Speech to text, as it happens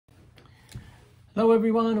Hello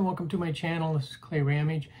everyone and welcome to my channel. This is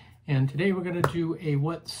clayrammage, and today we're going to do a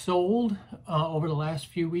what sold over the last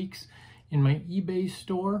few weeks in my eBay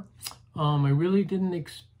store. I really didn't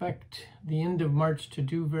expect the end of March to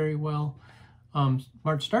do very well.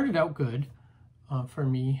 March started out good for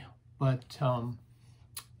me, but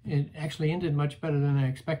it actually ended much better than I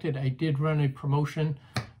expected. I did run a promotion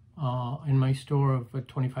in my store of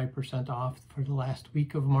 25% off for the last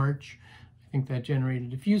week of March. I think that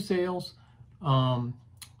generated a few sales.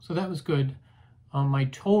 So that was good. My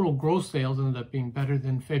total gross sales ended up being better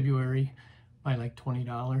than February by like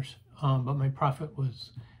 $20, but my profit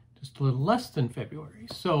was just a little less than February.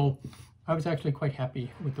 So I was actually quite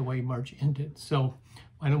happy with the way March ended. So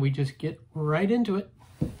why don't we just get right into it?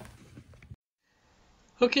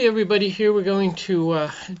 Okay, everybody, here we're going to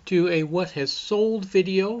do a what has sold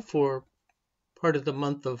video for part of the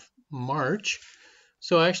month of March.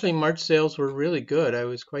 So actually March sales were really good. I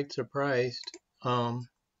was quite surprised.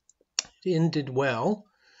 It ended well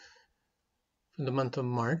for the month of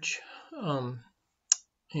March.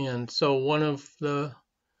 And so one of the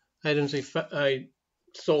items I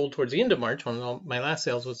sold towards the end of March, one of my last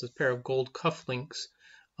sales, was this pair of gold cufflinks.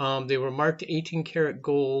 They were marked 18 karat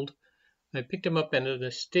gold. I picked them up at an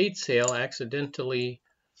estate sale, accidentally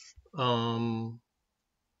didn't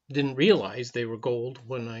realize they were gold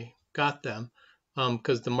when I got them,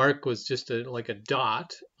 because the mark was just like a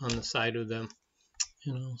dot on the side of them.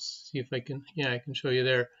 And I'll see if I can, yeah, I can show you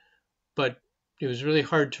there. But it was really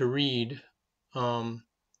hard to read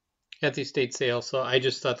at the estate sale, so I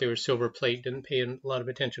just thought they were silver plate, didn't pay a lot of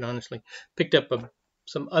attention, honestly. Picked up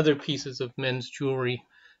some other pieces of men's jewelry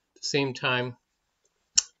at the same time.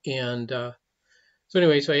 And so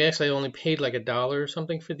anyway, so I actually only paid like $1 or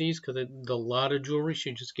something for these because the lot of jewelry,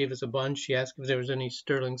 she just gave us a bunch. She asked if there was any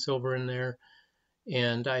sterling silver in there,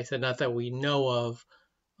 and I said not that we know of.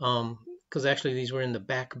 Because actually these were in the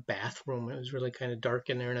back bathroom. It was really kind of dark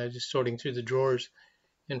in there, and I was just sorting through the drawers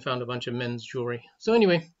and found a bunch of men's jewelry. So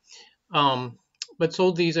anyway, but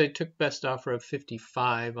sold these. I took best offer of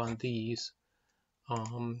 55 on these.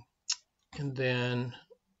 And then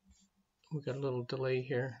we got a little delay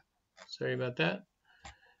here. Sorry about that.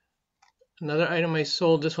 Another item I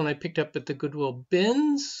sold, this one I picked up at the Goodwill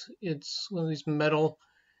bins. It's one of these metal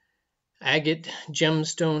agate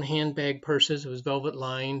gemstone handbag purses. It was velvet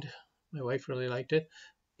lined. My wife really liked it,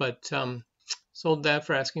 but sold that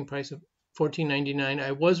for asking price of $14.99.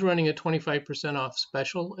 I was running a 25% off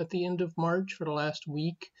special at the end of March for the last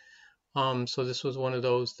week, so this was one of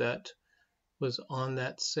those that was on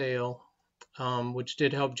that sale, which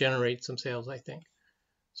did help generate some sales, I think.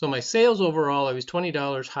 So my sales overall, I was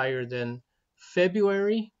 $20 higher than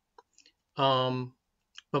February,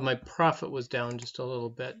 but my profit was down just a little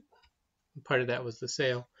bit. Part of that was the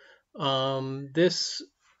sale. This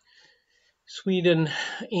Sweden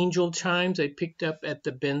angel chimes I picked up at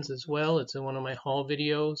the bins as well. It's in one of my haul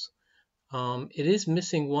videos. It is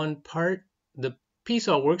missing one part. The piece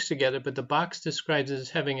all works together, but the box describes it as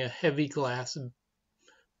having a heavy glass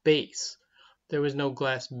base. There was no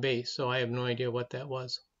glass base, so I have no idea what that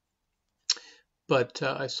was. But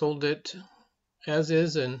I sold it as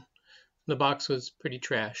is, and the box was pretty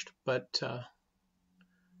trashed, but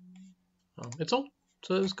it sold,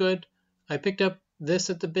 so it was good. I picked up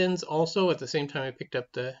this at the bins also at the same time I picked up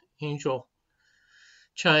the angel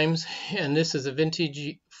chimes, and this is a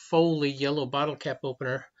vintage Foley yellow bottle cap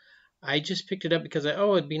opener. I just picked it up because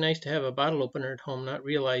it'd be nice to have a bottle opener at home, not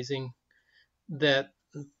realizing that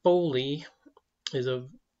Foley is a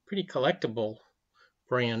pretty collectible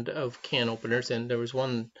brand of can openers, and there was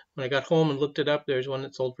one when I got home and looked it up. There's one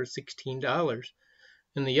that sold for $16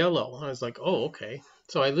 in the yellow. I was like, oh, okay.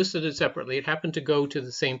 So I listed it separately. It happened to go to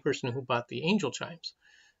the same person who bought the angel chimes,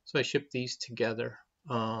 so I shipped these together.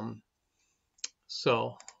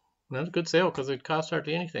 So that was a good sale because it cost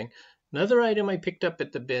hardly anything. Another item I picked up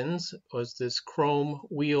at the bins was this chrome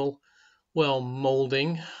wheel well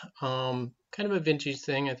molding, kind of a vintage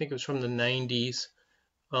thing. I think it was from the 90s.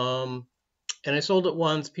 And I sold it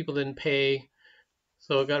once. People didn't pay,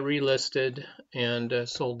 so it got relisted and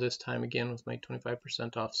sold this time again with my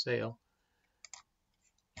 25% off sale.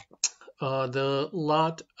 The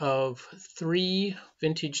lot of 3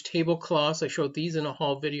 vintage tablecloths, I showed these in a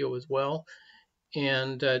haul video as well,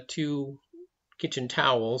 and 2 kitchen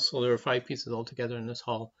towels, so there were 5 pieces altogether in this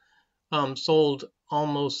haul. Sold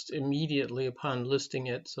almost immediately upon listing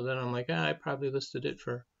it, so then I'm like, I probably listed it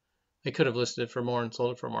for, I could have listed it for more and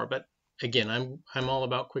sold it for more, but again, I'm all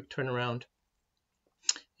about quick turnaround,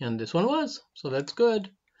 and this one was, so that's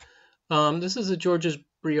good. This is a George's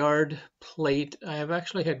Briard plate. I have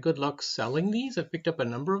actually had good luck selling these. I've picked up a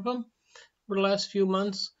number of them over the last few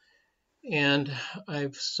months, and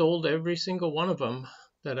I've sold every single one of them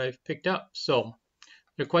that I've picked up. So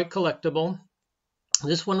they're quite collectible.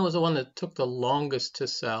 This one was the one that took the longest to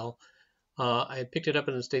sell. I picked it up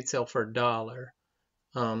at an estate sale for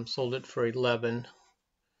 $1, sold it for 11,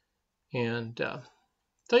 and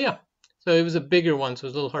so yeah. So it was a bigger one, so it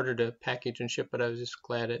was a little harder to package and ship, but I was just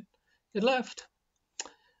glad it left.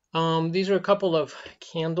 These are a couple of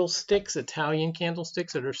candlesticks, Italian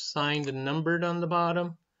candlesticks that are signed and numbered on the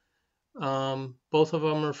bottom. Both of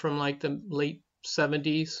them are from like the late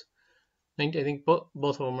 70s. I think both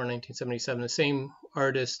of them were 1977. The same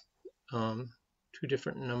artist, two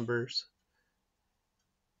different numbers.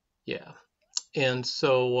 Yeah, and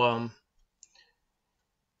so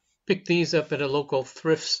picked these up at a local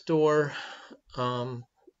thrift store, and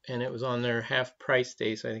it was on their half price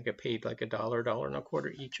day, so I think I paid like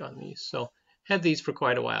 $1.25 each on these. So had these for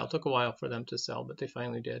quite a while. It took a while for them to sell, but they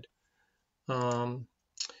finally did.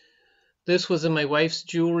 This was in my wife's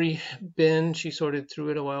jewelry bin. She sorted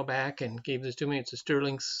through it a while back and gave this to me. It's a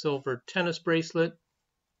sterling silver tennis bracelet,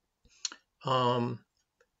 and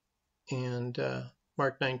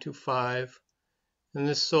marked 925. And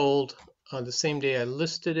this sold the same day I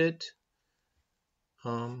listed it.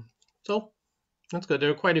 So that's good. There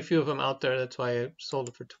are quite a few of them out there. That's why I sold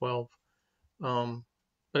it for 12. But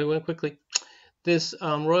it went quickly. This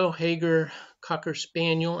Royal Hager Cocker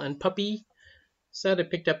Spaniel and Puppy set I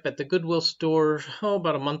picked up at the Goodwill store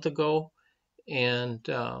about a month ago. And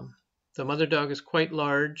the mother dog is quite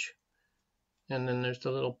large. And then there's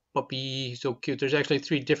the little puppy, so cute. There's actually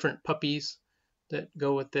 3 different puppies that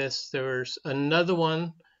go with this. There's another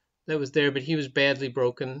one that was there, but he was badly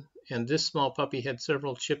broken. And this small puppy had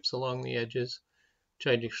several chips along the edges,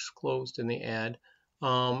 which I disclosed in the ad.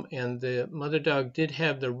 And the mother dog did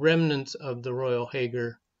have the remnants of the Royal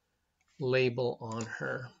Hager label on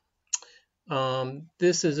her.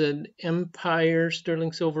 This is an Empire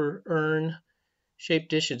sterling silver urn shaped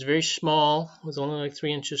dish. It's very small. It was only like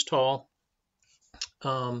 3 inches tall.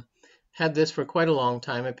 Had this for quite a long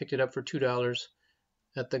time. I picked it up for $2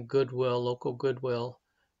 at the Goodwill, local Goodwill.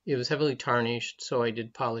 It was heavily tarnished, so I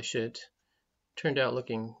did polish it. Turned out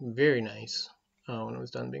looking very nice when it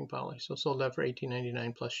was done being polished. So sold that for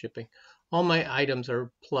 $18.99 plus shipping. All my items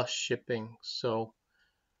are plus shipping, so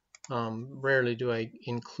rarely do I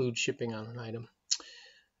include shipping on an item.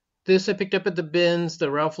 This I picked up at the bins,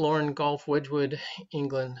 the Ralph Lauren Golf Wedgwood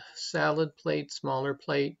England salad plate, smaller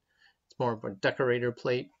plate. It's more of a decorator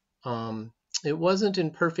plate. It wasn't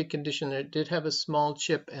in perfect condition. It did have a small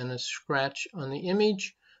chip and a scratch on the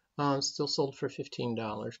image. Still sold for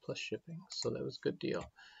 $15 plus shipping, so that was a good deal.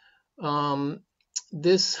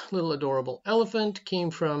 This little adorable elephant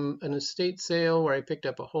came from an estate sale where I picked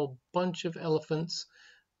up a whole bunch of elephants.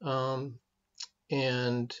 And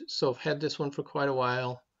so I've had this one for quite a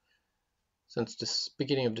while, since the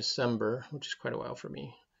beginning of December, which is quite a while for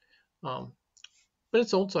me. But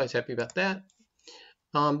it's old, so I was happy about that.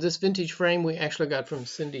 This vintage frame we actually got from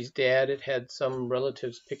Cindy's dad. It had some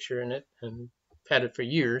relative's picture in it, and had it for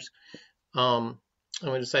years. And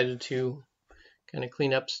we decided to kind of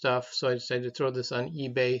clean up stuff, so I decided to throw this on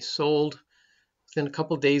eBay. Sold within a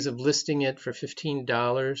couple days of listing it for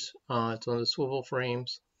 $15. It's one of the swivel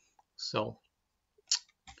frames, so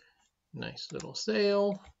nice little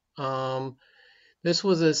sale. This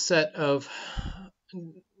was a set of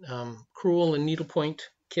crewel and needlepoint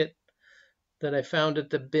kit that I found at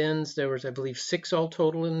the bins. There was, I believe, 6 all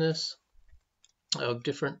total in this, of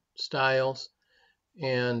different styles,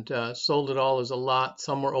 and sold it all as a lot.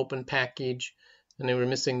 Some were open package, and they were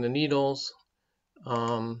missing the needles.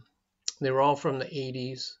 They were all from the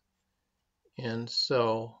 80s, and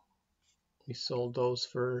so we sold those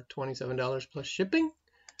for $27 plus shipping.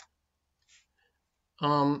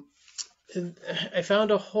 I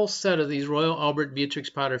found a whole set of these Royal Albert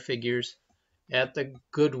Beatrix Potter figures at the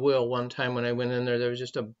Goodwill one time when I went in there. There was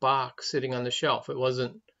just a box sitting on the shelf. It was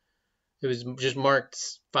just marked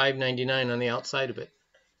 $5.99 on the outside of it.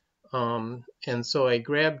 And so I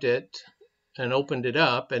grabbed it and opened it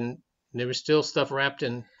up, and there was still stuff wrapped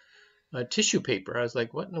in tissue paper. I was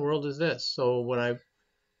like, what in the world is this? So when I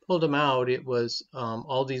pulled them out, it was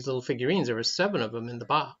all these little figurines. There were 7 of them in the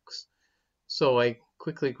box. So I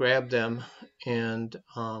quickly grabbed them and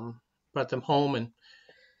brought them home, and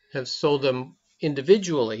have sold them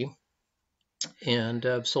individually, and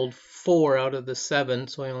I've sold 4 out of the 7,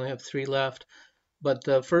 so I only have 3 left. But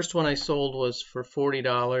the first one I sold was for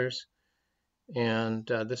 $40, and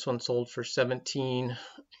this one sold for $17.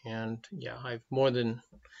 And yeah, I've more than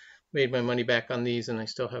made my money back on these, and I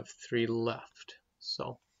still have 3 left.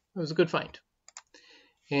 So it was a good find.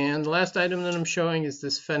 And the last item that I'm showing is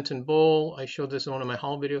this Fenton bowl. I showed this in one of my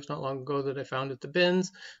haul videos not long ago that I found at the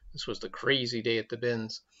bins. This was the crazy day at the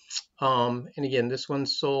bins. And again, this one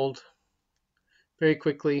sold very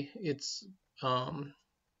quickly. It's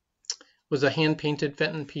was a hand-painted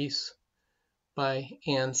Fenton piece by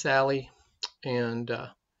Ann Sally. And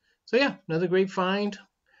so yeah, another great find.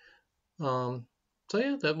 So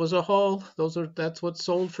yeah, that was a haul. That's what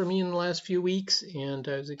sold for me in the last few weeks, and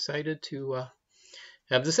I was excited to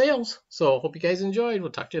have the sales. So hope you guys enjoyed.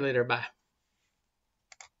 We'll talk to you later. Bye.